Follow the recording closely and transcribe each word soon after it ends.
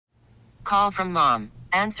Call from mom.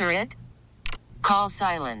 Answer it. Call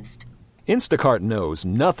silenced. Instacart knows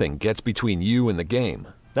nothing gets between you and the game.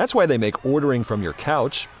 That's why they make ordering from your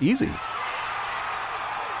couch easy.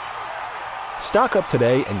 Stock up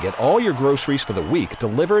today and get all your groceries for the week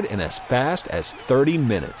delivered in as fast as 30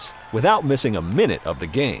 minutes without missing a minute of the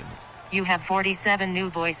game. You have 47 new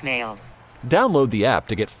voicemails. Download the app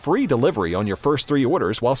to get free delivery on your first 3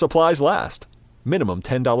 orders while supplies last. Minimum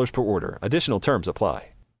 $10 per order. Additional terms apply.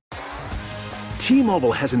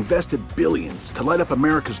 T-Mobile has invested billions to light up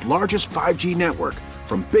America's largest 5G network,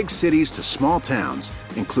 from big cities to small towns,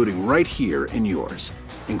 including right here in yours.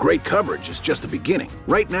 And great coverage is just the beginning.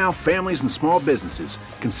 Right now, families and small businesses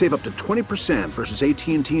can save up to 20% versus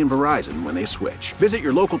AT&T and Verizon when they switch. Visit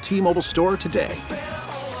your local T-Mobile store today.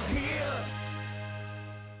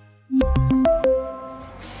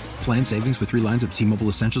 Plan savings with 3 lines of T-Mobile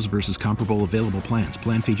Essentials versus comparable available plans.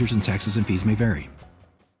 Plan features and taxes and fees may vary.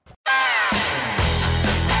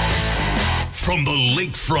 From the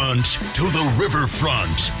lakefront to the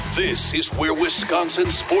riverfront, this is where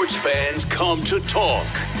Wisconsin sports fans come to talk.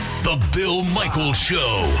 The Bill Michaels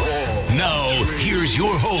Show. Now, here's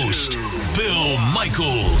your host, Bill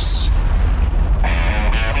Michaels.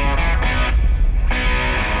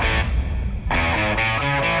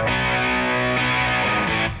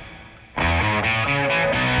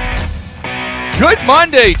 Good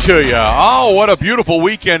Monday to you. Oh, what a beautiful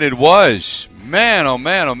weekend it was. Man, oh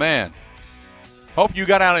man, oh man. Hope you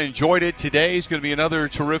got out and enjoyed it. Today is going to be another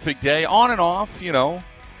terrific day. On and off,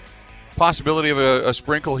 possibility of a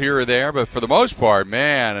sprinkle here or there. But for the most part,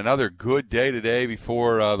 man, another good day today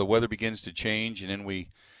before the weather begins to change. And then we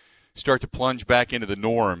start to plunge back into the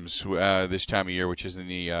norms this time of year, which is in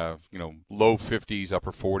the low 50s,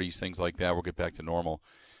 upper 40s, things like that. We'll get back to normal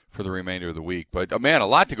for the remainder of the week. But, man, a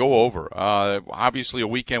lot to go over. Obviously a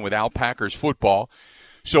weekend without Packers football.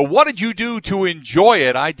 So what did you do to enjoy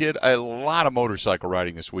it? I did a lot of motorcycle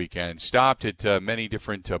riding this weekend. Stopped at many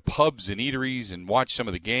different pubs and eateries and watched some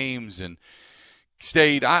of the games and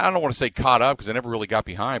stayed, I don't want to say caught up because I never really got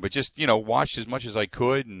behind, but just, watched as much as I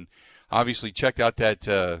could and obviously checked out that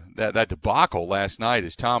debacle last night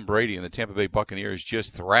as Tom Brady and the Tampa Bay Buccaneers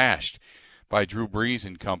just thrashed by Drew Brees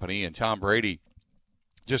and company, and Tom Brady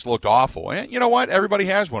just looked awful. And you know what? Everybody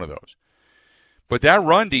has one of those. But that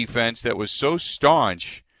run defense that was so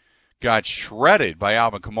staunch got shredded by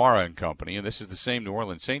Alvin Kamara and company, and this is the same New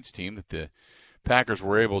Orleans Saints team that the Packers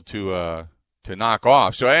were able to knock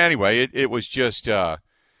off. So anyway, it was just it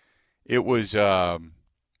was an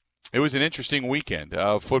interesting weekend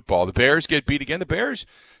of football. The Bears get beat again. The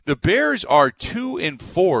Bears are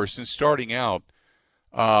 2-4 since starting out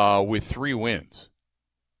with 3 wins,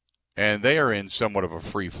 and they are in somewhat of a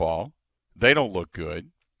free fall. They don't look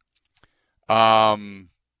good.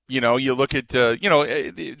 You look at,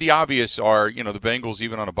 the obvious are, the Bengals,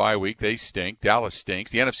 even on a bye week, they stink. Dallas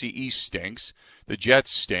stinks. The NFC East stinks. The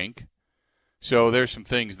Jets stink. So there's some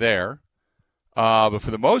things there. But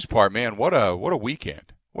for the most part, man, what a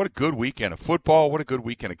weekend. What a good weekend of football. What a good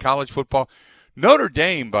weekend of college football. Notre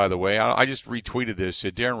Dame, by the way, I just retweeted this.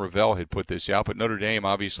 Darren Ravel had put this out, but Notre Dame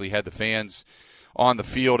obviously had the fans on the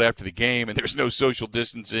field after the game, and there's no social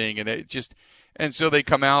distancing, and so they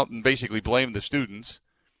come out and basically blame the students,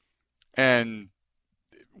 and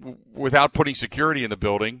without putting security in the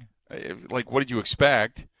building, like, what did you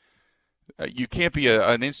expect? You can't be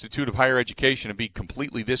an institute of higher education and be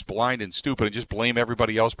completely this blind and stupid and just blame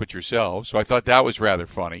everybody else but yourself. So I thought that was rather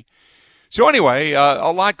funny. So anyway,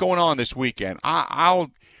 a lot going on this weekend.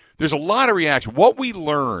 There's a lot of reaction. What we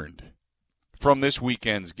learned from this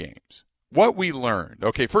weekend's games. What we learned.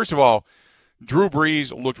 Okay, first of all, Drew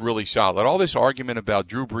Brees looked really solid. All this argument about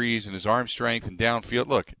Drew Brees and his arm strength and downfield.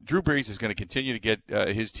 Look, Drew Brees is going to continue to get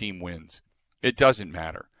his team wins. It doesn't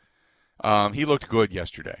matter. He looked good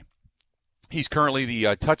yesterday. He's currently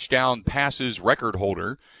the touchdown passes record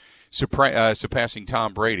holder, surpassing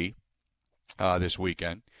Tom Brady this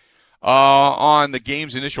weekend. On the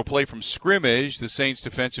game's initial play from scrimmage, the Saints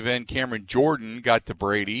defensive end Cameron Jordan got to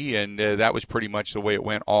Brady, and that was pretty much the way it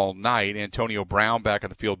went all night. Antonio Brown back on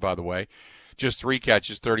the field, by the way. Just 3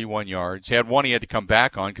 catches, 31 yards. He had one he had to come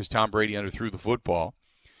back on because Tom Brady underthrew the football.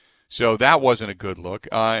 So that wasn't a good look.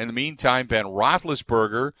 In the meantime, Ben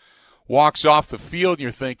Roethlisberger walks off the field, and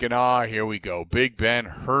you're thinking, here we go. Big Ben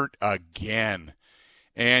hurt again.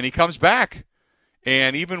 And he comes back.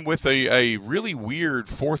 And even with a really weird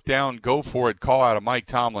 4th down, go-for-it call out of Mike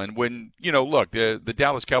Tomlin, when, look, the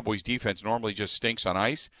Dallas Cowboys defense normally just stinks on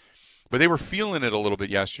ice, but they were feeling it a little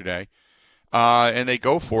bit yesterday. And they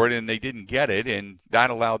go for it, and they didn't get it, and that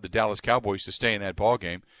allowed the Dallas Cowboys to stay in that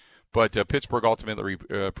ballgame. But Pittsburgh ultimately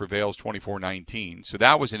prevails 24-19. So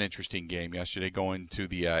that was an interesting game yesterday going to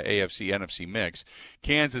the AFC-NFC mix.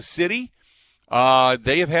 Kansas City,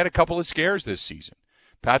 they have had a couple of scares this season.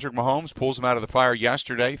 Patrick Mahomes pulls them out of the fire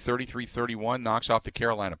yesterday, 33-31, knocks off the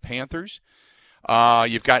Carolina Panthers.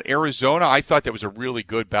 You've got Arizona. I thought that was a really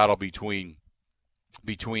good battle between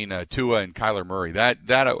Tua and Kyler Murray. That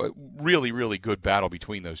really, really good battle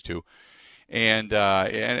between those two. And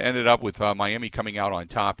ended up with Miami coming out on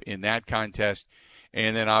top in that contest.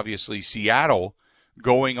 And then obviously Seattle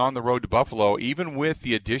going on the road to Buffalo, even with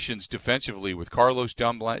the additions defensively with Carlos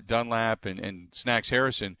Dunlap and Snacks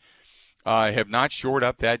Harrison, have not shored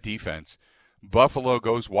up that defense. Buffalo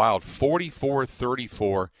goes wild,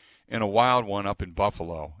 44-34 in a wild one up in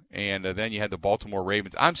Buffalo. And then you had the Baltimore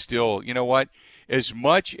Ravens. I'm still, you know what, as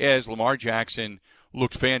much as Lamar Jackson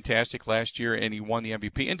looked fantastic last year, and he won the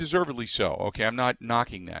MVP, and deservedly so. Okay, I'm not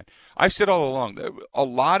knocking that. I've said all along, a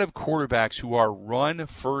lot of quarterbacks who are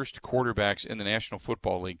run-first quarterbacks in the National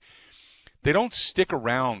Football League, they don't stick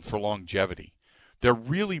around for longevity. They're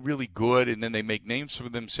really, really good, and then they make names for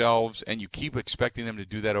themselves, and you keep expecting them to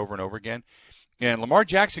do that over and over again. And Lamar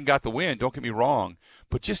Jackson got the win, don't get me wrong,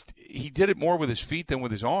 but just he did it more with his feet than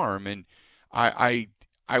with his arm, and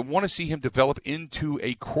I want to see him develop into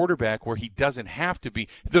a quarterback where he doesn't have to be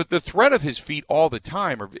the threat of his feet all the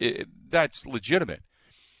time. That's legitimate,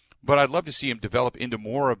 but I'd love to see him develop into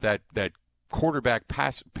more of that quarterback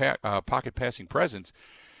pocket passing presence,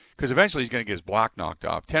 because eventually he's going to get his block knocked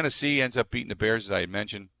off. Tennessee ends up beating the Bears, as I had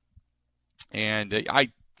mentioned, and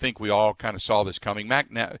I think we all kind of saw this coming.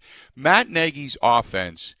 Matt Nagy's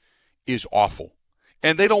offense is awful,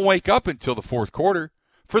 and they don't wake up until the fourth quarter.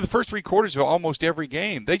 For the first three quarters of almost every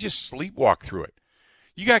game, they just sleepwalk through it.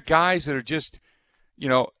 You got guys that are just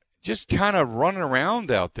kind of running around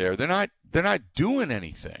out there. They're not doing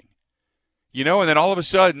anything, and then all of a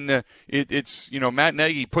sudden it's Matt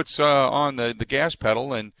Nagy puts on the gas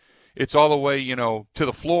pedal, and it's all the way to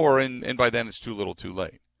the floor, and by then it's too little, too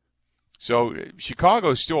late. So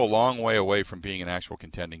Chicago is still a long way away from being an actual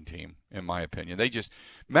contending team, in my opinion.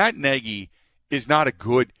 Matt Nagy is not a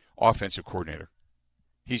good offensive coordinator.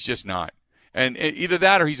 He's just not. And either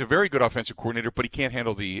that or he's a very good offensive coordinator, but he can't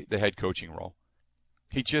handle the head coaching role.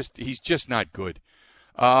 He's just not good.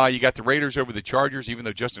 You got the Raiders over the Chargers, even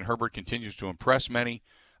though Justin Herbert continues to impress many.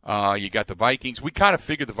 You got the Vikings. We kind of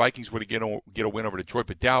figured the Vikings would get a win over Detroit,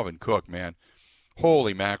 but Dalvin Cook, man,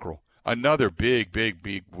 holy mackerel. Another big, big,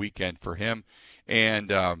 big weekend for him. And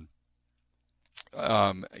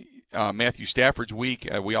Matthew Stafford's week,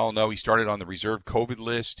 we all know he started on the reserve COVID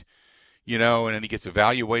list. And then he gets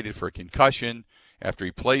evaluated for a concussion after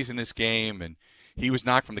he plays in this game, and he was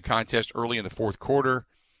knocked from the contest early in the fourth quarter,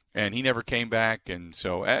 and he never came back. And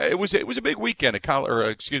so it was a big weekend of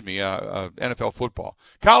NFL football.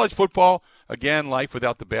 College football, again, life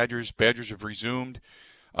without the Badgers. Badgers have resumed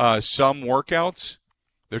some workouts.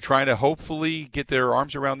 They're trying to hopefully get their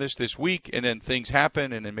arms around this week, and then things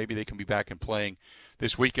happen, and then maybe they can be back and playing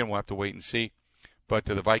this weekend. We'll have to wait and see. But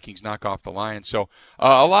the Vikings knock off the Lions. So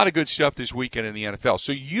a lot of good stuff this weekend in the NFL.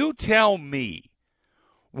 So you tell me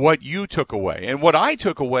what you took away. And what I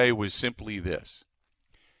took away was simply this,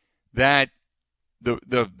 that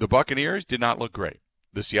the Buccaneers did not look great.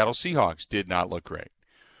 The Seattle Seahawks did not look great.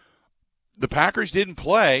 The Packers didn't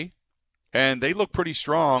play, and they look pretty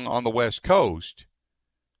strong on the West Coast.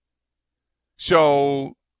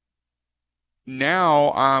 So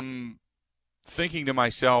now I'm thinking to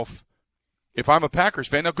myself, if I'm a Packers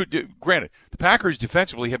fan, now granted, the Packers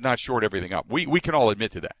defensively have not shored everything up. We can all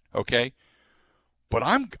admit to that, okay? But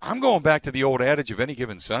I'm going back to the old adage of any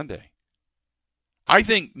given Sunday. I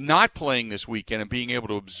think not playing this weekend and being able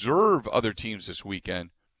to observe other teams this weekend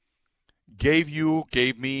gave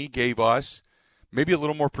us maybe a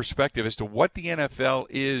little more perspective as to what the NFL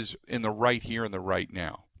is in the right here and the right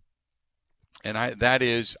now. And I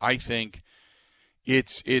think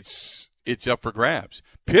it's up for grabs.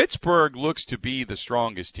 Pittsburgh looks to be the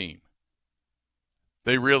strongest team.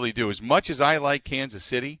 They really do. As much as I like Kansas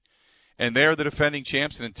City, and they're the defending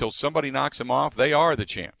champs, and until somebody knocks them off, they are the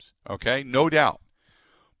champs, okay? No doubt.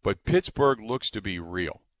 But Pittsburgh looks to be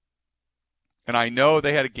real. And I know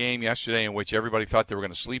they had a game yesterday in which everybody thought they were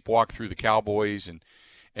going to sleepwalk through the Cowboys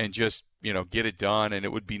and just, get it done, and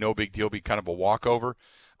it would be no big deal, be kind of a walkover.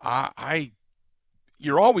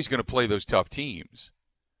 You're always going to play those tough teams.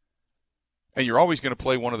 And you're always going to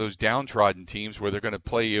play one of those downtrodden teams where they're going to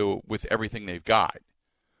play you with everything they've got.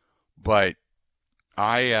 But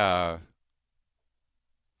I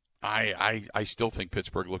still think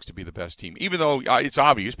Pittsburgh looks to be the best team, even though it's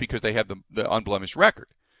obvious because they have the unblemished record.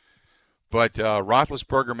 But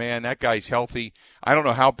Roethlisberger, man, that guy's healthy. I don't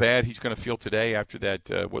know how bad he's going to feel today after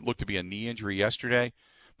that what looked to be a knee injury yesterday.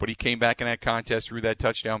 But he came back in that contest, threw that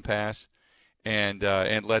touchdown pass, and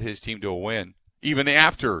led his team to a win, even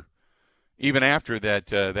after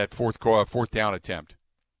that fourth down attempt.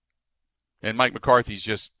 And Mike McCarthy's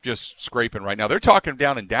just scraping right now. They're talking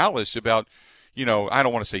down in Dallas about, I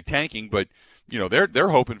don't want to say tanking, but they're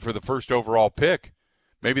hoping for the first overall pick.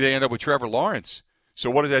 Maybe they end up with Trevor Lawrence. So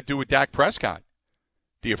what does that do with Dak Prescott?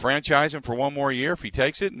 Do you franchise him for one more year if he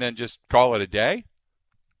takes it and then just call it a day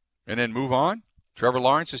and then move on? Trevor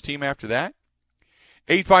Lawrence's team after that?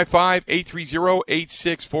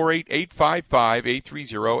 855-830-8648,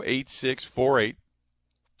 855-830-8648.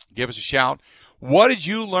 Give us a shout. What did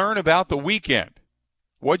you learn about the weekend?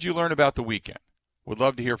 What did you learn about the weekend? Would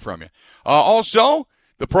love to hear from you. Also,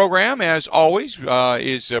 the program, as always,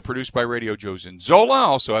 is produced by Radio Joe Zinzola.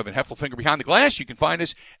 Also, Evan Heffelfinger behind the glass. You can find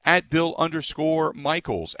us at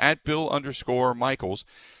Bill_Michaels, at Bill_Michaels.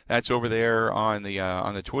 That's over there on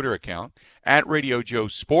the Twitter account. At Radio Joe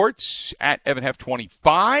Sports, at Evan Hef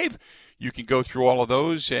 25. You can go through all of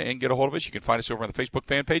those and get a hold of us. You can find us over on the Facebook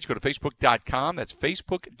fan page. Go to Facebook.com. That's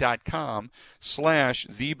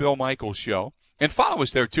Facebook.com/The Bill Michaels Show. And follow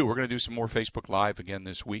us there, too. We're going to do some more Facebook Live again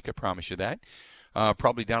this week. I promise you that.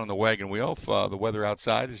 Probably down on the wagon wheel if the weather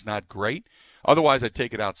outside is not great. Otherwise, I'd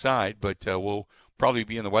take it outside, but we'll probably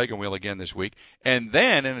be in the wagon wheel again this week. And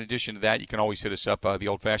then, in addition to that, you can always hit us up the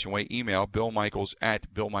old-fashioned way. Email BillMichaels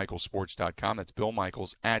at BillMichaelsSports.com. That's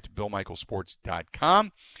BillMichaels at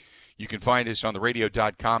BillMichaelsSports.com. You can find us on the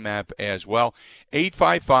radio.com app as well.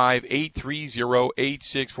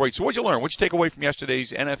 855-830-8648. So what'd you learn? What'd you take away from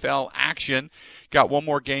yesterday's NFL action? Got one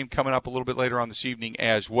more game coming up a little bit later on this evening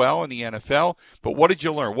as well in the NFL. But what did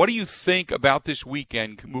you learn? What do you think about this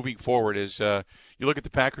weekend moving forward as you look at the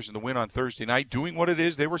Packers and the win on Thursday night, doing what it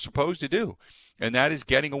is they were supposed to do, and that is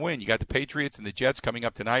getting a win. You got the Patriots and the Jets coming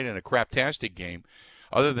up tonight in a craptastic game.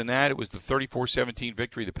 Other than that, it was the 34-17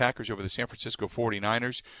 victory of the Packers over the San Francisco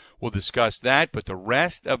 49ers. We'll discuss that, but the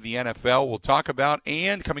rest of the NFL we'll talk about.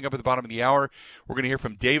 And coming up at the bottom of the hour, we're going to hear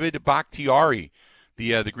from David Bakhtiari,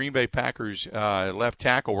 the Green Bay Packers left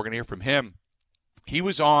tackle. We're going to hear from him. He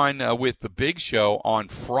was on with The Big Show on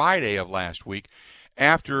Friday of last week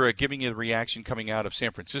after giving you the reaction coming out of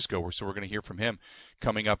San Francisco. So we're going to hear from him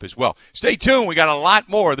coming up as well. Stay tuned. We got a lot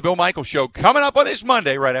more of The Bill Michaels Show coming up on this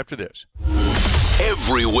Monday right after this.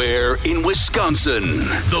 Everywhere in Wisconsin.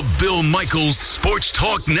 The Bill Michaels Sports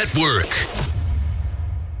Talk Network.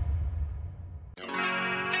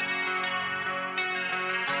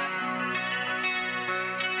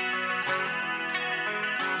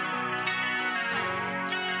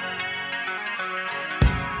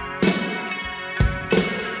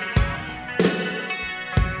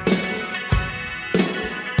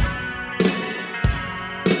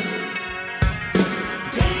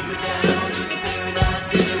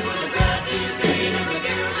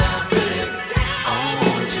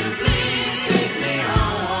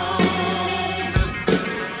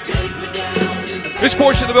 This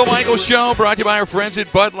portion of the Bill Michaels Show brought to you by our friends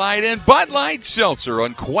at Bud Light and Bud Light Seltzer.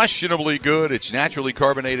 Unquestionably good. It's naturally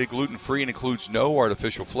carbonated, gluten-free, and includes no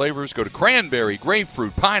artificial flavors. Go to cranberry,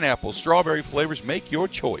 grapefruit, pineapple, strawberry flavors. Make your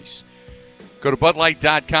choice. Go to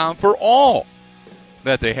BudLight.com for all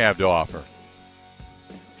that they have to offer.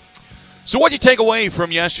 So what'd you take away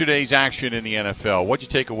from yesterday's action in the NFL? What'd you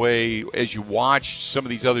take away as you watched some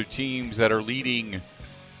of these other teams that are leading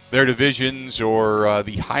their divisions or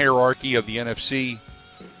the hierarchy of the NFC,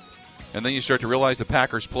 and then you start to realize the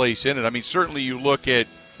Packers' place in it? I mean, certainly you look at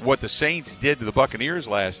what the Saints did to the Buccaneers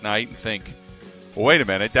last night and think, well, wait a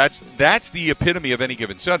minute, that's the epitome of any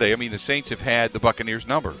given Sunday. I mean, the Saints have had the Buccaneers'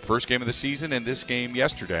 number. First game of the season and this game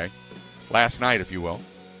yesterday, last night, if you will.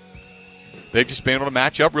 They've just been able to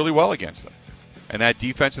match up really well against them. And that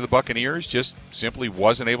defense of the Buccaneers just simply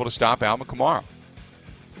wasn't able to stop Alvin Kamara.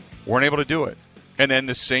 Weren't able to do it. And then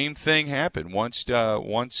the same thing happened once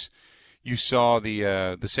you saw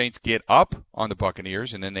the Saints get up on the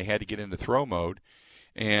Buccaneers, and then they had to get into throw mode,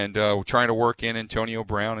 and trying to work in Antonio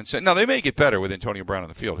Brown. And now they may get better with Antonio Brown on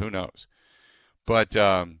the field. Who knows? But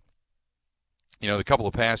the couple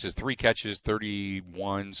of passes, 3 catches,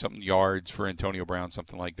 31-something yards for Antonio Brown,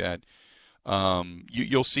 something like that.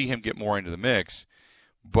 You'll see him get more into the mix,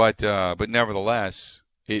 but nevertheless,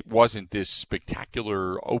 it wasn't this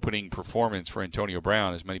spectacular opening performance for Antonio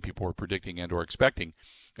Brown as many people were predicting and or expecting.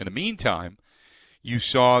 In the meantime, you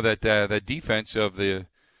saw that the defense of the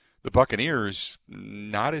Buccaneers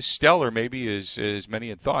not as stellar maybe as many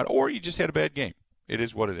had thought, or you just had a bad game. It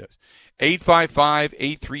is what it is.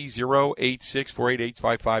 855-830-8648,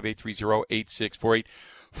 855-830-8648.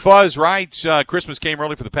 Fuzz writes, Christmas came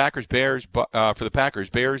early for the Packers, Bears,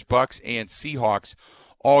 Bears, Bucks, and Seahawks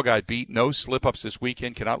all got beat. No slip-ups this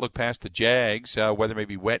weekend. Cannot look past the Jags. Weather may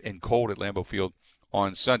be wet and cold at Lambeau Field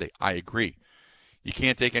on Sunday. I agree. You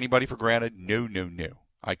can't take anybody for granted. No.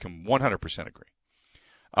 I can 100% agree.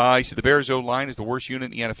 He said the Bears' O-line is the worst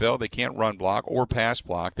unit in the NFL. They can't run block or pass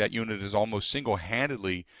block. That unit is almost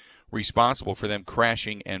single-handedly responsible for them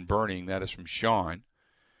crashing and burning. That is from Sean.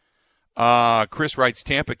 Chris writes,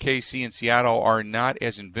 Tampa, KC, and Seattle are not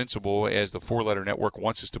as invincible as the four-letter network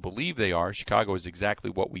wants us to believe they are. Chicago is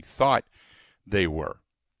exactly what we thought they were.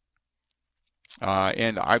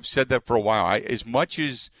 And I've said that for a while. As much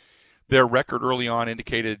as their record early on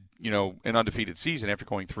indicated, an undefeated season after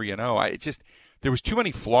going 3-0, there was too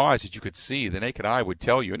many flaws that you could see. The naked eye would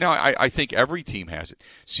tell you. Now, I think every team has it.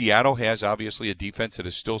 Seattle has, obviously, a defense that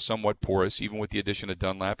is still somewhat porous, even with the addition of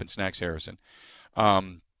Dunlap and Snacks Harrison.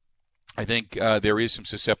 I think there is some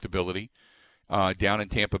susceptibility down in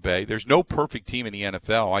Tampa Bay. There's no perfect team in the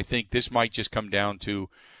NFL. I think this might just come down to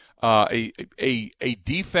a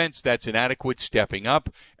defense that's inadequate stepping up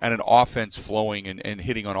and an offense flowing and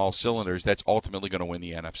hitting on all cylinders that's ultimately going to win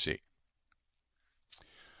the NFC.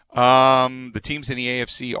 The teams in the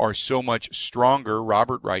AFC are so much stronger,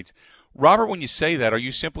 Robert writes. Robert, when you say that, are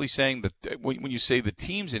you simply saying that when you say the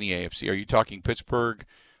teams in the AFC, are you talking Pittsburgh,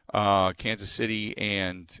 Kansas City,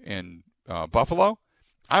 and Buffalo?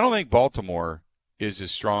 I don't think Baltimore is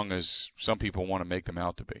as strong as some people want to make them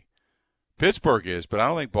out to be. Pittsburgh is, but I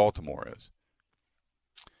don't think Baltimore is.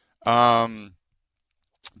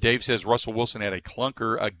 Dave says Russell Wilson had a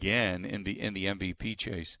clunker again in the MVP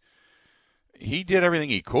chase. He did everything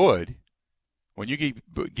he could. When you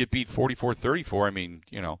get beat 44-34,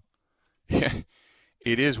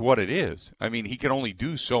 it is what it is. He can only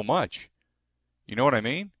do so much. You know what I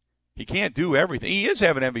mean? He can't do everything. He is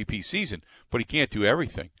having an MVP season, but he can't do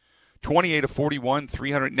everything. 28 of 41,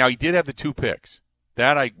 300. Now, he did have the 2 picks.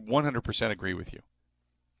 That I 100% agree with you.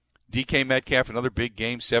 DK Metcalf, another big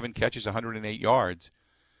game, 7 catches, 108 yards.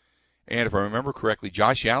 And if I remember correctly,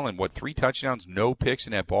 Josh Allen, 3 touchdowns, no picks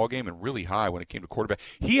in that ball game, and really high when it came to quarterback.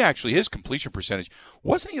 He actually, his completion percentage,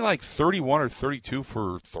 wasn't he like 31 or 32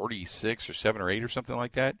 for 36 or 7 or 8 or something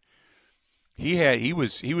like that? He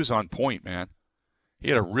was on point, man. He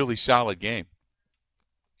had a really solid game.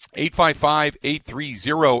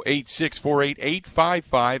 855-830-8648,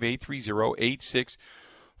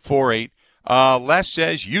 855-830-8648. Les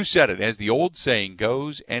says, you said it. As the old saying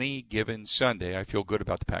goes, any given Sunday, I feel good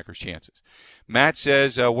about the Packers' chances. Matt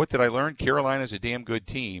says, what did I learn? Carolina's a damn good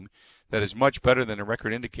team that is much better than the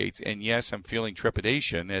record indicates. And, yes, I'm feeling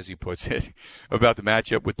trepidation, as he puts it, about the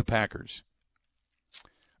matchup with the Packers.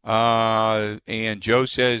 And Joe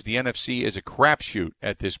says the NFC is a crapshoot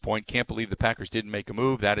at this point. Can't believe the Packers didn't make a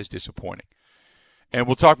move. That is disappointing. And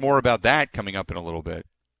we'll talk more about that coming up in a little bit.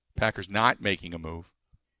 Packers not making a move.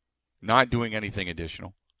 Not doing anything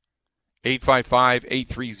additional.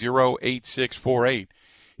 855-830-8648.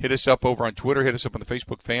 Hit us up over on Twitter. Hit us up on the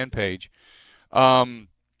Facebook fan page.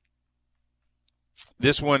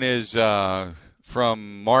 This one is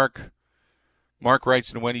from Mark. Mark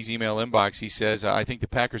writes in Wendy's email inbox. He says, I think the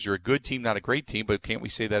Packers are a good team, not a great team, but can't we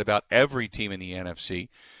say that about every team in the NFC?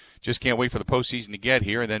 Just can't wait for the postseason to get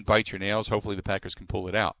here and then bite your nails. Hopefully the Packers can pull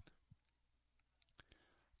it out.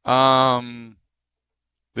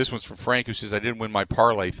 This one's from Frank, who says, I didn't win my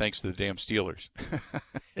parlay thanks to the damn Steelers.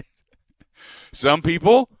 Some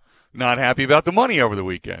people not happy about the money over the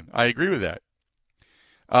weekend. I agree with that.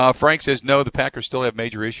 Frank says, no, the Packers still have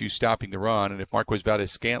major issues stopping the run, and if Marquez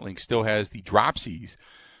Valdes-Scantling still has the dropsies,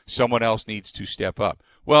 someone else needs to step up.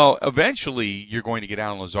 Well, eventually you're going to get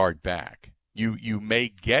Allen Lazard back. You may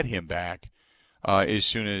get him back as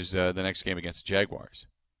soon as the next game against the Jaguars.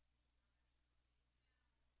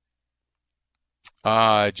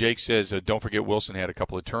 Jake says, don't forget Wilson had a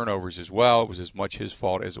couple of turnovers as well. It was as much his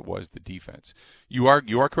fault as it was the defense. You are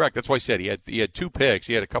correct. That's why I said he had 2 picks.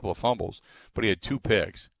 He had a couple of fumbles, but he had 2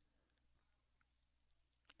 picks.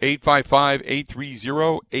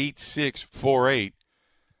 855-830-8648.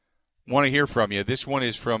 Want to hear from you. This one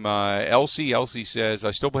is from Elsie. Elsie says, I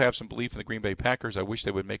still have some belief in the Green Bay Packers. I wish they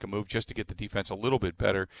would make a move just to get the defense a little bit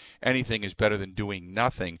better. Anything is better than doing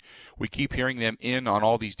nothing. We keep hearing them in on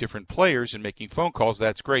all these different players and making phone calls.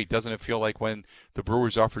 That's great. Doesn't it feel like when the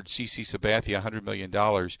Brewers offered CeCe Sabathia $100 million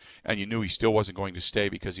and you knew he still wasn't going to stay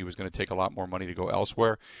because he was going to take a lot more money to go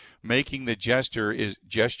elsewhere? Making the gesture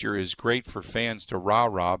is great for fans to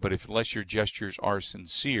rah-rah, but unless your gestures are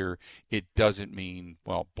sincere, it doesn't mean,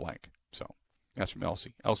 well, blank. So that's from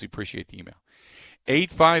Elsie. Elsie, appreciate the email.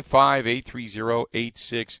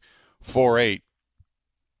 855-830-8648.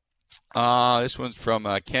 This one's from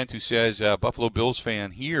Kent, who says, Buffalo Bills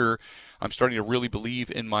fan here. I'm starting to really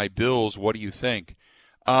believe in my Bills. What do you think?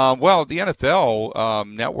 Well, the NFL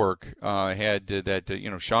network had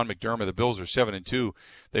that, Sean McDermott, the Bills are 7-2.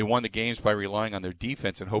 They won the games by relying on their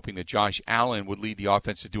defense and hoping that Josh Allen would lead the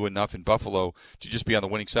offense to do enough in Buffalo to just be on the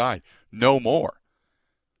winning side. No more.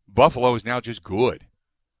 Buffalo is now just good.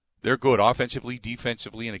 They're good offensively,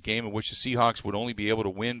 defensively, in a game in which the Seahawks would only be able to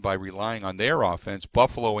win by relying on their offense.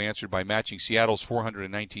 Buffalo answered by matching Seattle's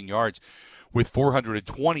 419 yards with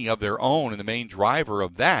 420 of their own, and the main driver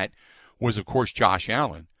of that was, of course, Josh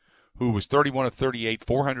Allen, who was 31 of 38,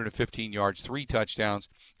 415 yards, 3 touchdowns,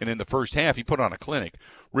 and in the first half he put on a clinic,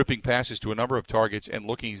 ripping passes to a number of targets and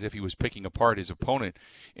looking as if he was picking apart his opponent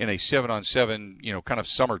in a 7-on-7, kind of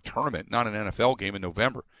summer tournament, not an NFL game in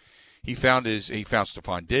November. He found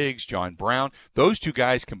Stephon Diggs, John Brown. Those two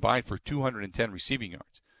guys combined for 210 receiving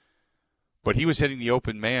yards. But he was hitting the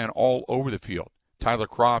open man all over the field. Tyler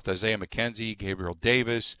Kroft, Isaiah McKenzie, Gabriel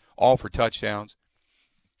Davis, all for touchdowns.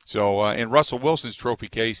 So in Russell Wilson's trophy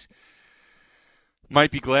case, might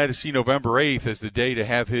be glad to see November 8th as the day to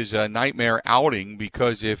have his nightmare outing,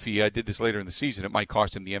 because if he did this later in the season, it might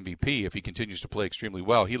cost him the MVP if he continues to play extremely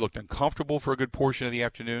well. He looked uncomfortable for a good portion of the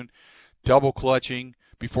afternoon, double clutching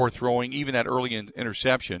before throwing even that early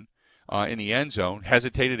interception in the end zone,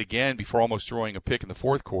 hesitated again before almost throwing a pick in the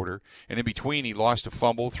fourth quarter, and in between he lost a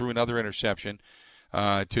fumble, threw another interception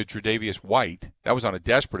to Tre'Davious White. That was on a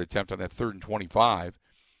desperate attempt on that 3rd and 25.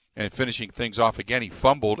 And finishing things off again, he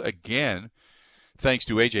fumbled again thanks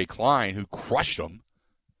to A.J. Klein, who crushed him.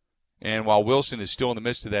 And while Wilson is still in the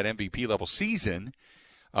midst of that MVP-level season,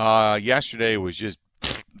 yesterday was just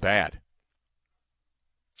bad.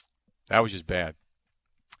 That was just bad.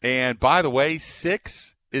 And by the way,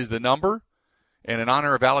 6 is the number. And in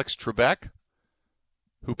honor of Alex Trebek,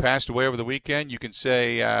 who passed away over the weekend, you can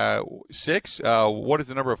say 6. What is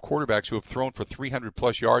the number of quarterbacks who have thrown for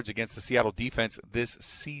 300-plus yards against the Seattle defense this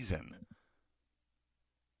season?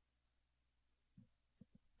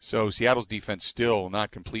 So Seattle's defense still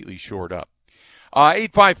not completely shored up.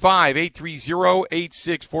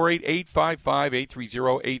 855-830-8648,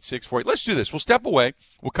 855-830-8648. Let's do this. We'll step away.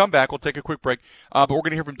 We'll come back. We'll take a quick break. But we're going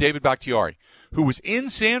to hear from David Bakhtiari, who was in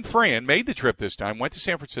San Fran, made the trip this time, went to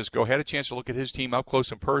San Francisco, had a chance to look at his team up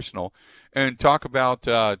close and personal, and talk about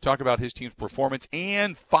his team's performance,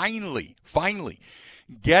 and finally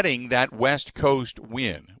getting that West Coast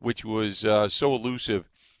win, which was so elusive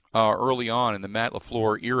early on in the Matt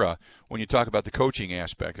LaFleur era when you talk about the coaching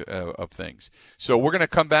aspect of things. So we're going to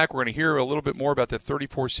come back. We're going to hear a little bit more about the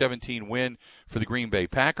 34-17 win for the Green Bay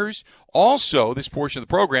Packers. Also, this portion of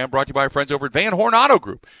the program brought to you by our friends over at Van Horn Auto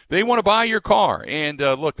Group. They want to buy your car. And,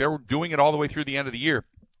 look, they're doing it all the way through the end of the year.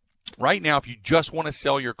 Right now, if you just want to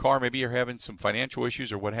sell your car, maybe you're having some financial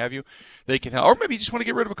issues or what have you, they can help. Or maybe you just want to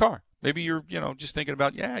get rid of a car. Maybe you're, just thinking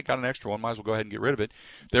about, I got an extra one, might as well go ahead and get rid of it.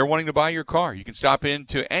 They're wanting to buy your car. You can stop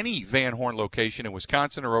into any Van Horn location in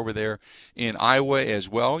Wisconsin or over there in Iowa as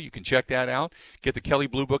well. You can check that out. Get the Kelley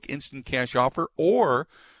Blue Book instant cash offer, or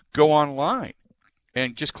go online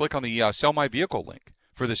and just click on the Sell My Vehicle link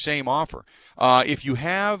for the same offer. If you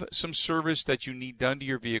have some service that you need done to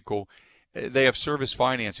your vehicle, they have service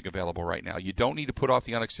financing available right now. You don't need to put off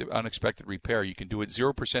the unexpected repair. You can do it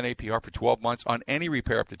 0% APR for 12 months on any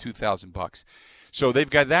repair up to $2,000. So they've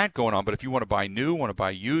got that going on. But if you want to buy new, want to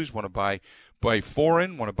buy used, want to buy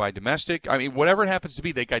foreign, want to buy domestic, whatever it happens to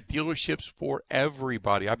be, they got dealerships for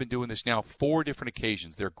everybody. I've been doing this now 4 different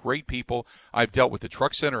occasions. They're great people. I've dealt with the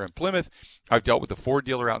Truck Center in Plymouth. I've dealt with the Ford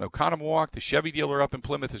dealer out in Oconomowoc, the Chevy dealer up in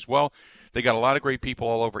Plymouth as well. They got a lot of great people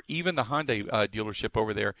all over, even the Hyundai dealership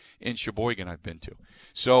over there in Sheboygan I've been to.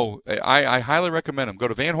 So I highly recommend them. Go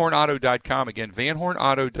to VanHornAuto.com. Again,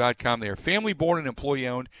 VanHornAuto.com. They are family-born and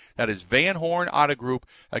employee-owned. That is Van Horn Auto Group.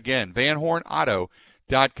 Again, VanHornAuto.com.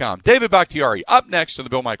 David Bakhtiari up next on the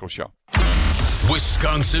Bill Michaels Show.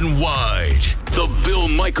 Wisconsin-wide, the Bill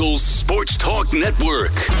Michaels Sports Talk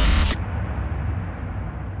Network.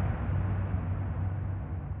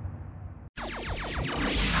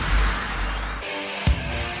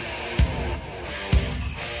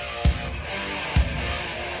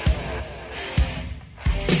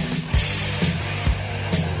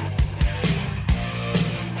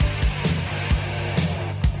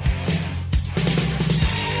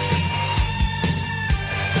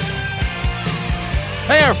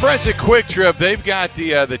 Hey, our friends at Quick Trip, they've got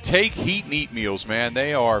the Take Heat and Eat meals, man.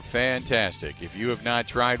 They are fantastic. If you have not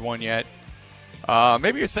tried one yet,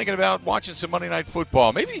 maybe you're thinking about watching some Monday Night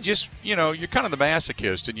Football. Maybe you just, you're kind of the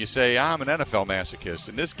masochist, and you say, I'm an NFL masochist,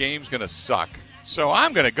 and this game's going to suck. So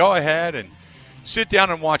I'm going to go ahead and sit down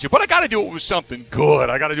and watch it. But I got to do it with something good.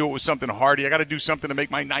 I got to do it with something hearty. I got to do something to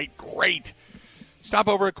make my night great. Stop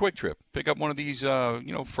over at Quick Trip. Pick up one of these,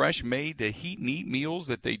 fresh made to heat and eat meals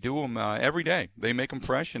that they do them every day. They make them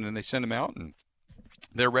fresh and then they send them out, and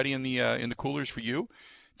they're ready in the coolers for you.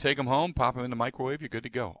 Take them home, pop them in the microwave. You're good to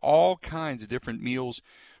go. All kinds of different meals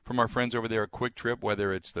from our friends over there at Quick Trip,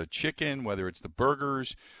 whether it's the chicken, whether it's the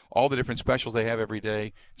burgers, all the different specials they have every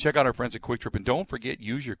day. Check out our friends at Quick Trip. And don't forget,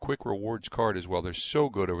 use your Quick Rewards card as well. They're so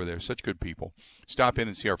good over there. Such good people. Stop in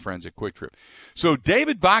and see our friends at Quick Trip. So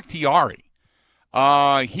David Bakhtiari,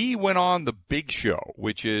 he went on The Big Show,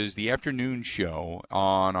 which is the afternoon show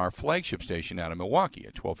on our flagship station out of Milwaukee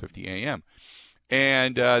at 12:50 a.m.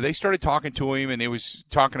 And they started talking to him, and they was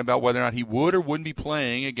talking about whether or not he would or wouldn't be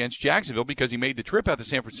playing against Jacksonville because he made the trip out to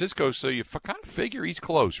San Francisco. So you kind of figure he's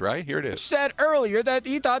close, right? Here it is. Said earlier that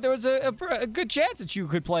he thought there was a good chance that you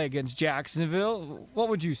could play against Jacksonville. What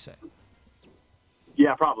would you say?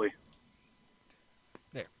 Yeah, probably.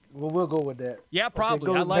 There. Well, we'll go with that. Yeah,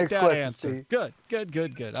 probably. Okay, I like that question, answer. Steve.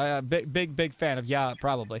 Good. I am big fan of yeah,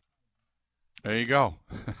 probably. There you go.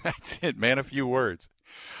 That's it, man. A few words.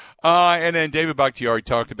 And then David Bakhtiari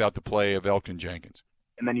talked about the play of Elgton Jenkins.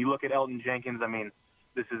 And then you look at Elgton Jenkins. I mean,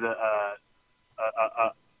 this is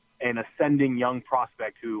an ascending young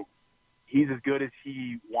prospect who he's as good as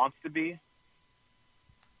he wants to be,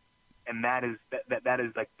 and that is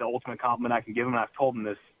like the ultimate compliment I can give him. And I've told him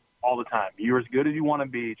this all the time: you're as good as you want to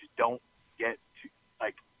be. Just don't get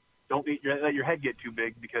don't let your head get too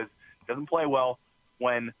big, because he doesn't play well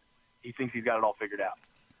when he thinks he's got it all figured out.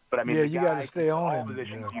 But I mean, you got to stay on all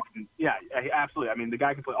positions. Yeah, absolutely. I mean, the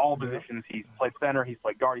guy can play all positions. He's played center, he's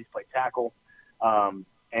played guard, he's played tackle, and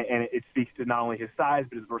it speaks to not only his size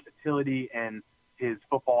but his versatility and his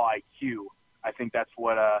football IQ. I think that's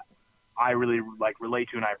what I really relate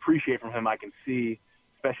to and I appreciate from him. I can see,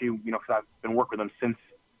 especially because I've been working with him since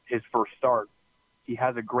his first start. He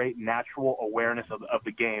has a great natural awareness of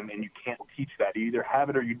the game, and you can't teach that. You either have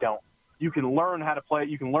it or you don't. You can learn how to play it.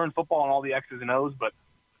 You can learn football and all the X's and O's, but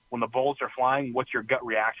when the bullets are flying, what's your gut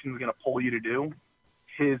reaction is going to pull you to do?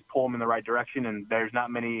 His pull him in the right direction, and there's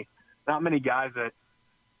not many guys that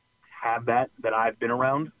have that I've been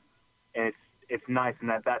around, and it's nice, and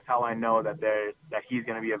that's how I know that he's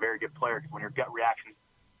going to be a very good player, because when your gut reactions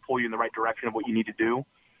pull you in the right direction of what you need to do,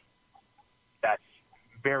 that's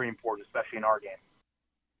very important, especially in our game.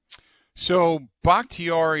 So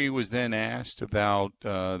Bakhtiari was then asked about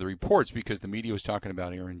the reports, because the media was talking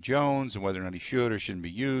about Aaron Jones and whether or not he should or shouldn't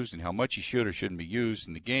be used, and how much he should or shouldn't be used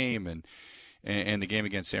in the game, and the game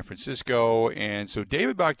against San Francisco. And so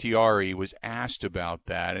David Bakhtiari was asked about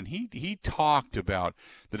that, and he talked about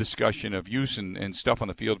the discussion of use and stuff on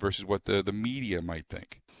the field versus what the media might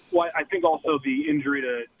think. Well, I think also the injury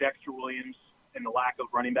to Dexter Williams and the lack of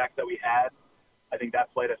running backs that we had, I think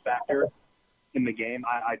that played a factor in the game.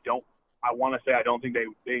 I want to say I don't think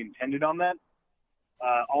they intended on that.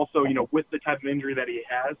 Also, with the type of injury that he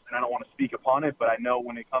has, and I don't want to speak upon it, but I know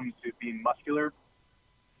when it comes to being muscular,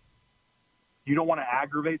 you don't want to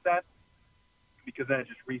aggravate that, because then it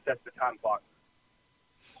just resets the time clock.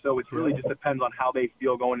 So it really just depends on how they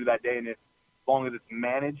feel going into that day, and as long as it's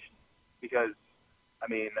managed, because, I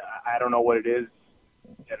mean, I don't know what it is,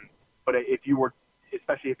 but if you were,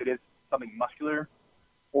 especially if it is something muscular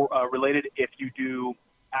or related, if you do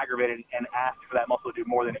aggravate it and ask for that muscle to do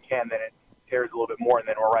more than it can, then it tears a little bit more, and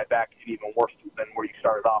then we're right back and even worse than where you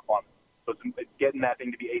started off on. So it's getting that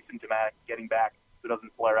thing to be asymptomatic, getting back so it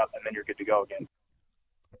doesn't flare up, and then you're good to go again.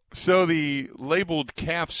 So the labeled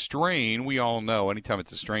calf strain, we all know anytime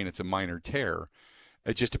it's a strain, it's a minor tear.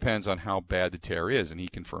 It just depends on how bad the tear is, and he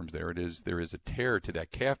confirms there is a tear to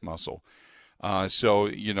that calf muscle. So,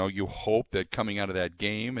 you hope that coming out of that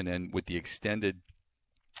game, and then with the extended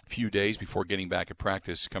few days before getting back at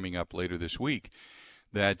practice coming up later this week,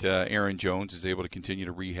 that Aaron Jones is able to continue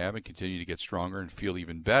to rehab and continue to get stronger and feel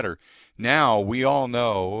even better. Now, we all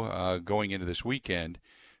know going into this weekend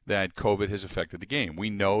that COVID has affected the game. We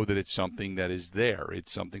know that it's something that is there.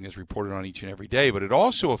 It's something that's reported on each and every day, but it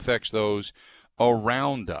also affects those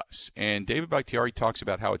around us. And David Bakhtiari talks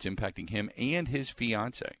about how it's impacting him and his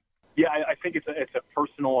fiance. Yeah, I think it's a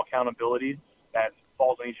personal accountability that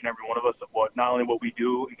falls on each and every one of us, of not only what we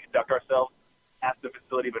do and conduct ourselves at the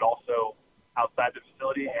facility, but also outside the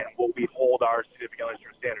facility, and what we hold our significant others to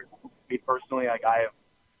a standard. Me personally, I have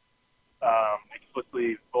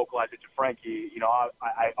explicitly vocalized it to Frankie.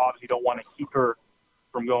 I obviously don't want to keep her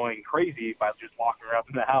from going crazy by just locking her up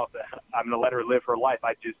in the house. I'm going to let her live her life.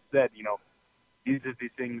 I just said, these are the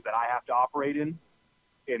things that I have to operate in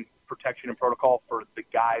protection and protocol for the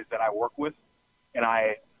guys that I work with, and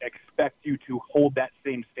I expect you to hold that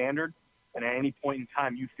same standard. and at any point in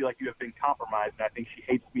time you feel like you have been compromised, and I think she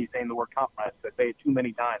hates me saying the word compromised because I say it too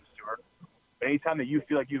many times to her. But anytime that you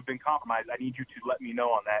feel like you've been compromised, I need you to let me know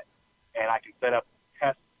on that, and I can set up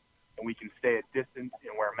tests, and we can stay at distance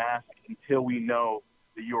and wear masks until we know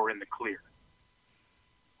that you are in the clear.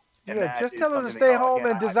 And yeah, just tell her to stay home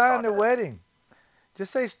and design the wedding.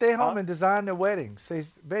 Just say stay home and design the wedding. Say,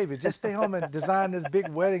 baby, just stay home and design this big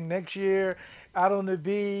wedding next year out on the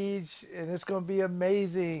beach, and it's going to be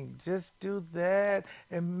amazing. Just do that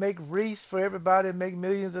and make wreaths for everybody and make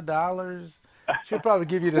millions of dollars. She'll probably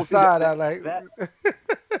give you the side eye like that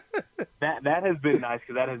has been nice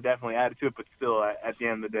because that has definitely added to it, but still at the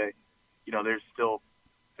end of the day, you know, there's still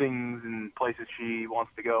things and places she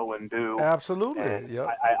wants to go and do. Absolutely. And yep.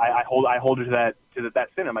 I hold her to that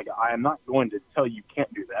sin. I'm like, I am not going to tell you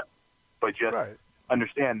can't do that, but just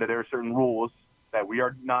understand that there are certain rules that we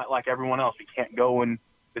are not like everyone else. We can't go, and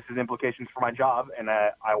this is implications for my job, and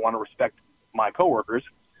I want to respect my coworkers,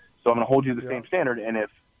 so I'm going to hold you to the same standard. And if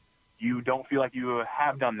you don't feel like you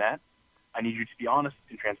have done that, I need you to be honest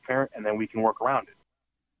and transparent, and then we can work around it.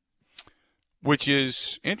 Which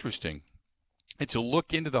is interesting. It's a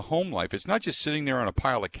look into the home life. It's not just sitting there on a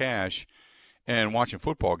pile of cash and watching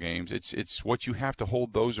football games. It's what you have to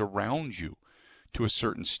hold those around you to a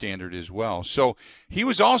certain standard as well. So he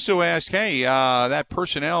was also asked, hey, that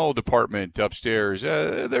personnel department upstairs,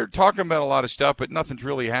 they're talking about a lot of stuff, but nothing's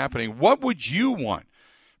really happening. What would you want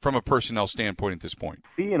from a personnel standpoint at this point?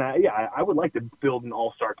 See, and I would like to build an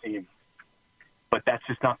all-star team, but that's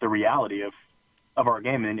just not the reality of our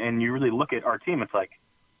game. And you really look at our team, it's like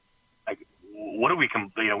what do we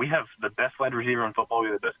we have the best wide receiver in football, we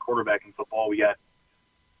have the best quarterback in football, we got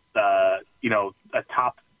a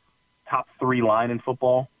top 3 line in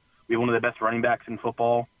football, we have one of the best running backs in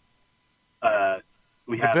football,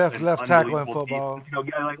 we have the best left tackle in football.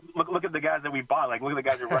 Look at the guys that we bought, look at the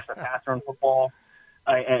guys who rush the passer in football.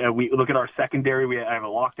 We look at our secondary, we have a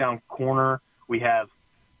lockdown corner, we have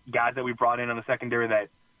guys that we brought in on the secondary that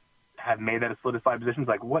have made that a solidified positions.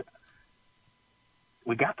 What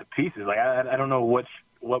we got the pieces. I don't know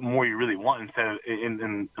what more you really want unless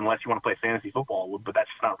you want to play fantasy football, but that's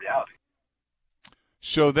just not reality.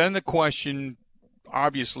 So then the question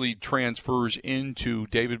obviously transfers into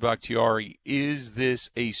David Bakhtiari. Is this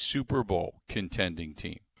a Super Bowl contending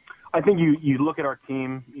team? I think you look at our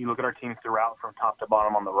team. You look at our team throughout from top to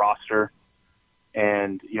bottom on the roster,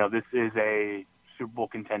 and this is a Super Bowl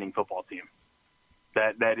contending football team.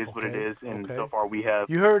 That is what it is, and so far we have.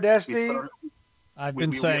 You heard that, Steve? I've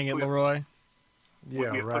been saying it, Leroy.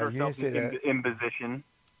 Yeah, we right. Put ourselves in position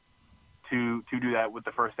to do that with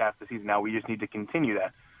the first half of the season. Now we just need to continue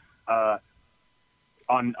that.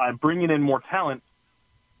 On bringing in more talent,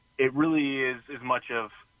 it really is as much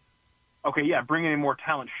of, okay, yeah, bringing in more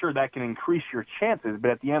talent, sure, that can increase your chances,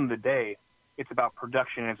 but at the end of the day, it's about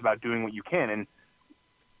production and it's about doing what you can. And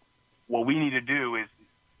what we need to do is,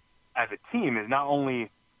 as a team, is not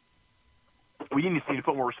only we need to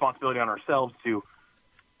put more responsibility on ourselves to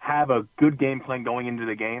have a good game plan going into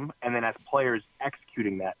the game, and then as players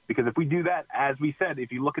executing that. Because if we do that, as we said,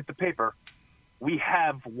 if you look at the paper, we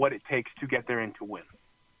have what it takes to get there and to win.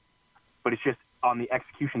 But it's just on the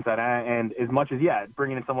execution side, and as much as,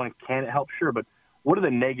 bringing in someone can help, sure, but what are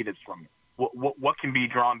the negatives from it? What can be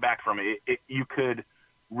drawn back from it? You could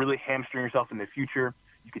really hamstring yourself in the future.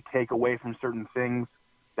 You could take away from certain things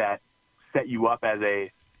that set you up as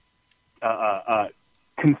a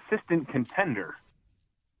consistent contender.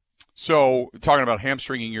 So talking about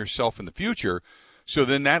hamstringing yourself in the future, so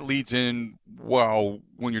then that leads in, well,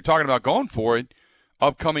 when you're talking about going for it,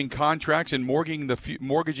 upcoming contracts and mortgaging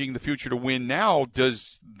the future to win now,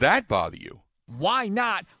 does that bother you? Why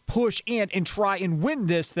not push in and try and win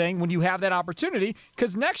this thing when you have that opportunity?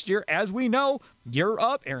 Because next year, as we know, you're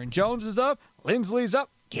up, Aaron Jones is up, Lindsley's up,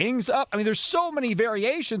 King's up. I mean, there's so many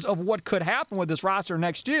variations of what could happen with this roster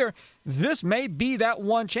next year. This may be that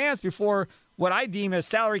one chance before what I deem as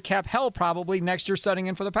salary cap hell probably next year setting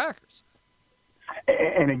in for the Packers.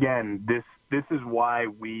 And again, this is why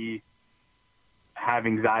we have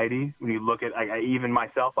anxiety. When you look at, even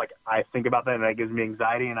myself, I think about that and that gives me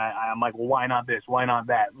anxiety, and I'm like, well, why not this? Why not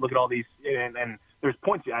that? Look at all these, and there's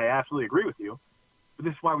points, I absolutely agree with you, but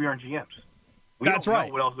this is why we aren't GMs. We don't know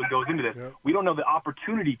what else goes into this. Yep. We don't know the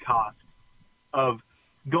opportunity cost of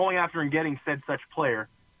going after and getting said such player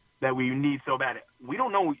that we need so bad. We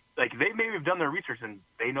don't know. They maybe have done their research and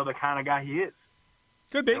they know the kind of guy he is.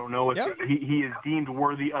 Could be. They don't know if he is deemed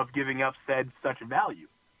worthy of giving up said such value.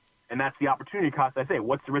 And that's the opportunity cost. I say,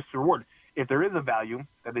 what's the risk to reward? If there is a value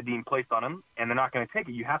that the dean placed on him and they're not going to take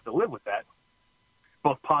it, you have to live with that,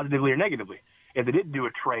 both positively or negatively. If they did do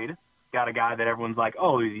a trade got a guy that everyone's like,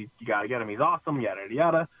 oh, you got to get him. He's awesome, yada, yada,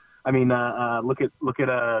 yada. I mean, look at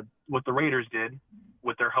what the Raiders did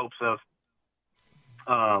with their hopes of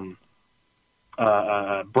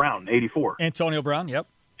Brown, 84. Antonio Brown, yep.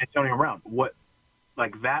 Antonio Brown.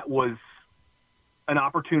 That was an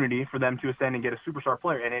opportunity for them to ascend and get a superstar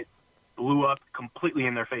player, and it blew up completely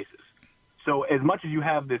in their faces. So as much as you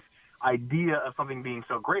have this idea of something being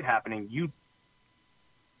so great happening,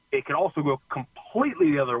 it could also go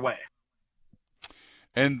completely the other way.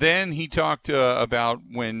 And then he talked about,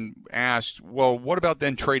 when asked, well, what about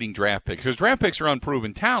then trading draft picks? Because draft picks are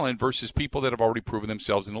unproven talent versus people that have already proven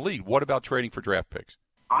themselves in the league. What about trading for draft picks?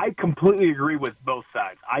 I completely agree with both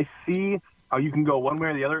sides. I see how you can go one way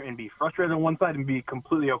or the other and be frustrated on one side and be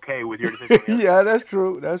completely okay with your decision. Yeah, that's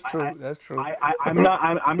true. That's true. I'm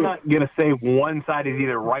not gonna say one side is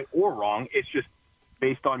either right or wrong. It's just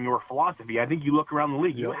based on your philosophy. I think you look around the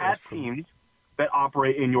league. You have teams that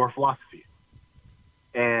operate in your philosophy,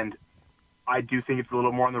 and I do think it's a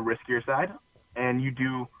little more on the riskier side. And you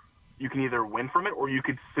can either win from it or you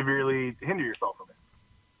could severely hinder yourself from it.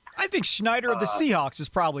 I think Schneider of the Seahawks is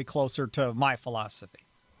probably closer to my philosophy,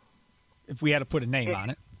 if we had to put a name on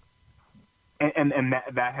it. And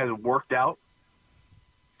that has worked out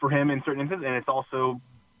for him in certain instances, and it's also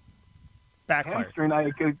backfired.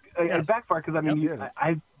 It backfired because,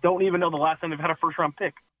 I don't even know the last time they've had a first-round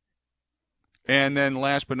pick. And then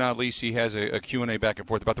last but not least, he has a Q&A back and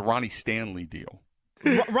forth about the Ronnie Stanley deal.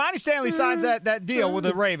 Ronnie Stanley signs that deal with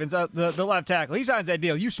the Ravens, the left tackle. He signs that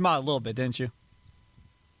deal. You smiled a little bit, didn't you?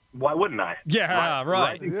 Why wouldn't I? Yeah,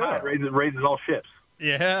 right. Rising tide raises all ships.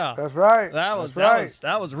 Yeah, that's right. That was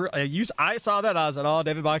real. I saw that. I was like, oh,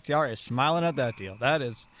 David Bakhtiari is smiling at that deal. That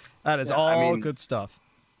is all good stuff.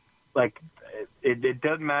 It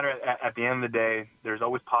doesn't matter. At the end of the day, there's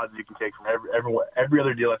always positives you can take from every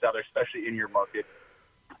other deal that's out there, especially in your market.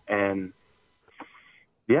 And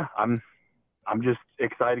yeah, I'm just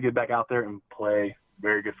excited to get back out there and play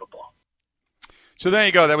very good football. So there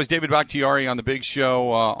you go. That was David Bakhtiari on the Big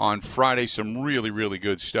Show on Friday. Some really, really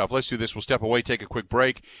good stuff. Let's do this. We'll step away, take a quick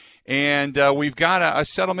break. And we've got a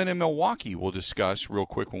settlement in Milwaukee we'll discuss real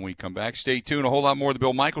quick when we come back. Stay tuned. A whole lot more of the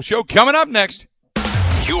Bill Michaels Show coming up next.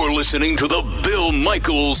 You're listening to the Bill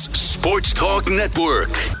Michaels Sports Talk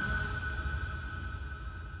Network.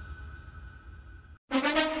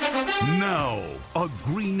 Now, a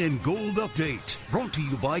green and gold update brought to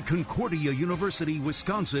you by Concordia University,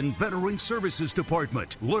 Wisconsin Veteran Services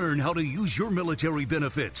Department. Learn how to use your military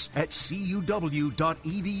benefits at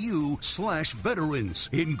cuw.edu/veterans.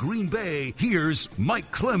 In Green Bay, here's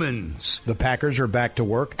Mike Clemens. The Packers are back to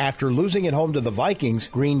work. After losing at home to the Vikings,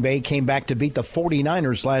 Green Bay came back to beat the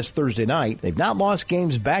 49ers last Thursday night. They've not lost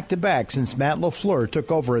games back-to-back since Matt LaFleur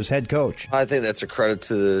took over as head coach. I think that's a credit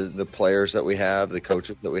to the players that we have, the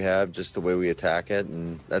coaches that we have, just the way we attack it,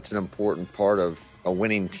 and that's an important part of a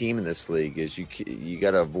winning team in this league is you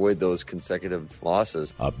got to avoid those consecutive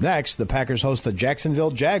losses. Up next, the Packers host the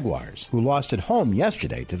Jacksonville Jaguars, who lost at home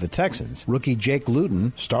yesterday to the Texans. Rookie Jake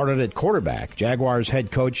Luton started at quarterback. Jaguars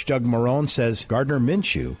head coach Doug Marrone says Gardner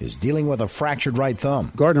Minshew is dealing with a fractured right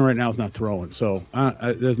thumb. Gardner right now is not throwing, so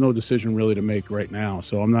there's no decision really to make right now.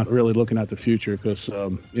 So I'm not really looking at the future because,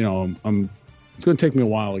 it's going to take me a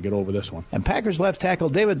while to get over this one. And Packers left tackle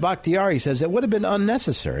David Bakhtiari says it would have been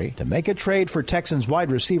unnecessary to make a trade for Texans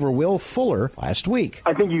wide receiver Will Fuller last week.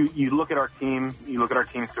 I think you look at our team,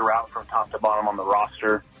 throughout from top to bottom on the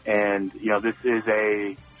roster, and, this is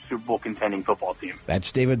a Super Bowl contending football team.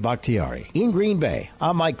 That's David Bakhtiari. In Green Bay,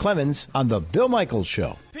 I'm Mike Clemens on The Bill Michaels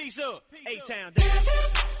Show. Peace up, A-Town.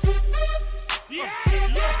 Yeah.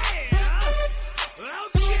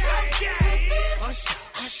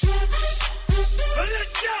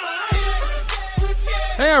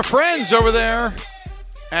 Hey, our friends over there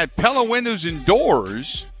at Pella Windows and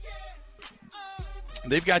Doors,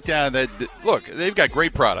 they've got they've got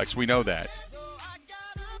great products. We know that.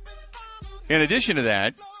 In addition to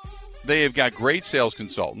that, they have got great sales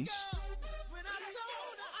consultants.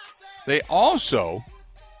 They also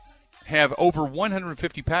have over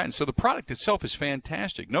 150 patents, so the product itself is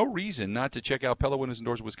fantastic. No reason not to check out Pella Windows and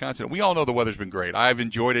Doors of Wisconsin. We all know the weather's been great. I've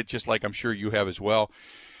enjoyed it, just like I'm sure you have as well.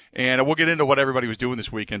 And we'll get into what everybody was doing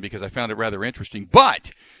this weekend because I found it rather interesting.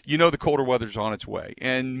 But the colder weather's on its way.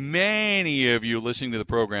 And many of you listening to the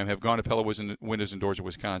program have gone to Pella Windows and Doors of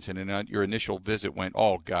Wisconsin, and on your initial visit went,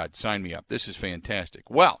 oh, God, sign me up. This is fantastic.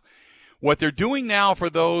 Well, what they're doing now for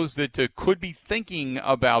those that could be thinking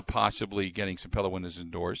about possibly getting some Pella Windows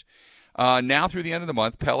and Doors, now through the end of the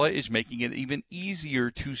month, Pella is making it even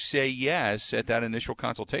easier to say yes at that initial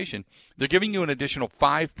consultation. They're giving you an additional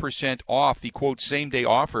 5% off the, quote, same-day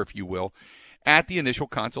offer, if you will, at the initial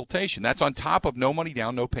consultation. That's on top of no money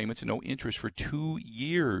down, no payments, and no interest for 2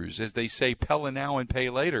 years. As they say, Pella now and pay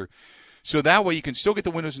later. So that way you can still get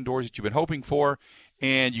the windows and doors that you've been hoping for,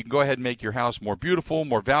 and you can go ahead and make your house more beautiful,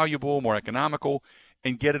 more valuable, more economical,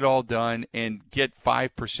 and get it all done and get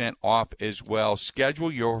 5% off as well.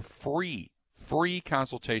 Schedule your free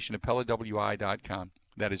consultation at PellaWI.com.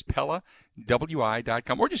 That is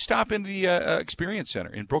PellaWI.com. Or just stop into the Experience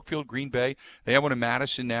Center in Brookfield, Green Bay. They have one in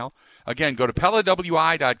Madison now. Again, go to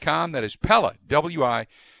PellaWI.com. That is PellaWI.com.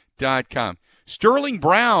 Sterling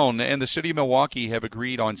Brown and the city of Milwaukee have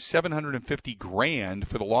agreed on $750,000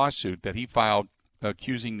 for the lawsuit that he filed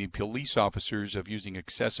accusing the police officers of using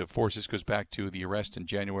excessive force. This goes back to the arrest in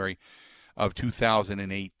January of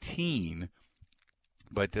 2018.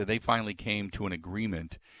 But they finally came to an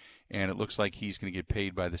agreement, and it looks like he's going to get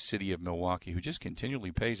paid by the city of Milwaukee, who just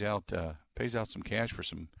continually pays out some cash for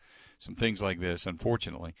some things like this,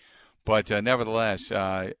 unfortunately. But nevertheless,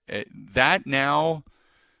 that now,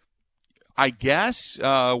 I guess,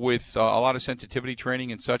 with a lot of sensitivity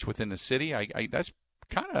training and such within the city, that's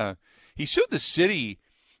kind of – he sued the city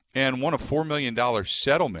and won a $4 million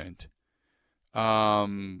settlement a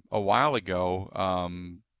while ago.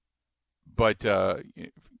 But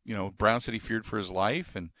Brown said he feared for his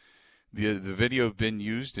life, and the video have been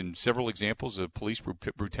used in several examples of police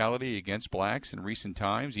brutality against blacks in recent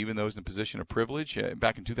times, even those in a position of privilege.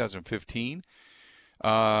 Back in 2015,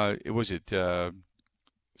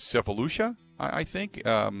 Cephalusha, I think,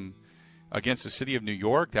 against the city of New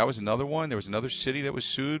York. That was another one. There was another city that was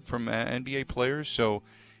sued from NBA players. So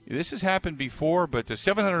this has happened before, but the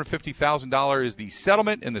 $750,000 is the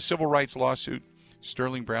settlement in the civil rights lawsuit.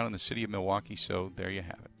 Sterling Brown in the city of Milwaukee. So there you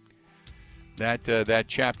have it. That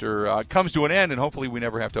chapter comes to an end, and hopefully we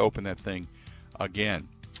never have to open that thing again.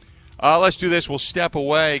 Let's do this. We'll step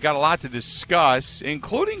away. Got a lot to discuss,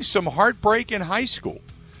 including some heartbreak in high school.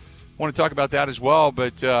 I want to talk about that as well.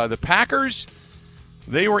 But the Packers,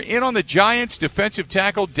 they were in on the Giants' defensive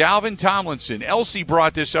tackle, Dalvin Tomlinson. Elsie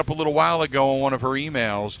brought this up a little while ago in one of her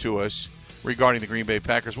emails to us regarding the Green Bay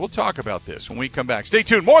Packers. We'll talk about this when we come back. Stay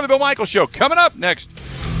tuned. More of the Bill Michaels Show coming up next.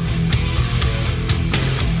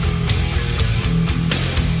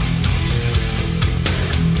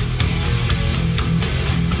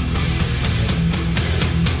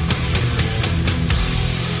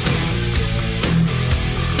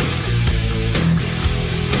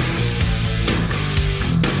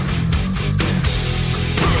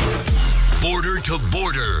 Border to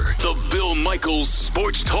Border, the Bill Michaels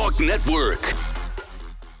Sports Talk Network.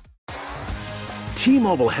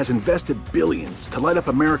 T-Mobile has invested billions to light up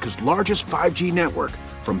America's largest 5G network,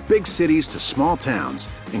 from big cities to small towns,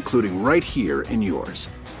 including right here in yours.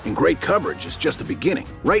 And great coverage is just the beginning.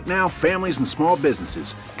 Right now, families and small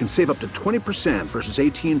businesses can save up to 20% versus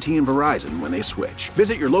AT&T and Verizon when they switch.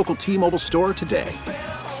 Visit your local T-Mobile store today.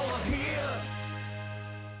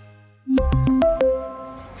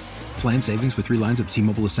 Plan savings with 3 lines of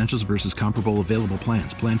T-Mobile Essentials versus comparable available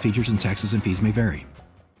plans. Plan features and taxes and fees may vary.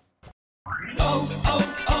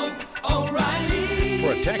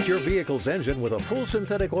 Protect your vehicle's engine with a full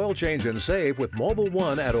synthetic oil change and save with Mobil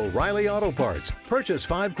 1 at O'Reilly Auto Parts. Purchase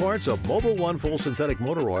 5 quarts of Mobil 1 full synthetic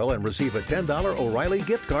motor oil and receive a $10 O'Reilly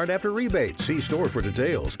gift card after rebate. See store for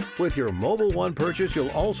details. With your Mobil 1 purchase,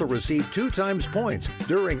 you'll also receive 2 times points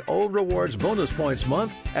during O Rewards Bonus Points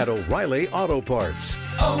Month at O'Reilly Auto Parts.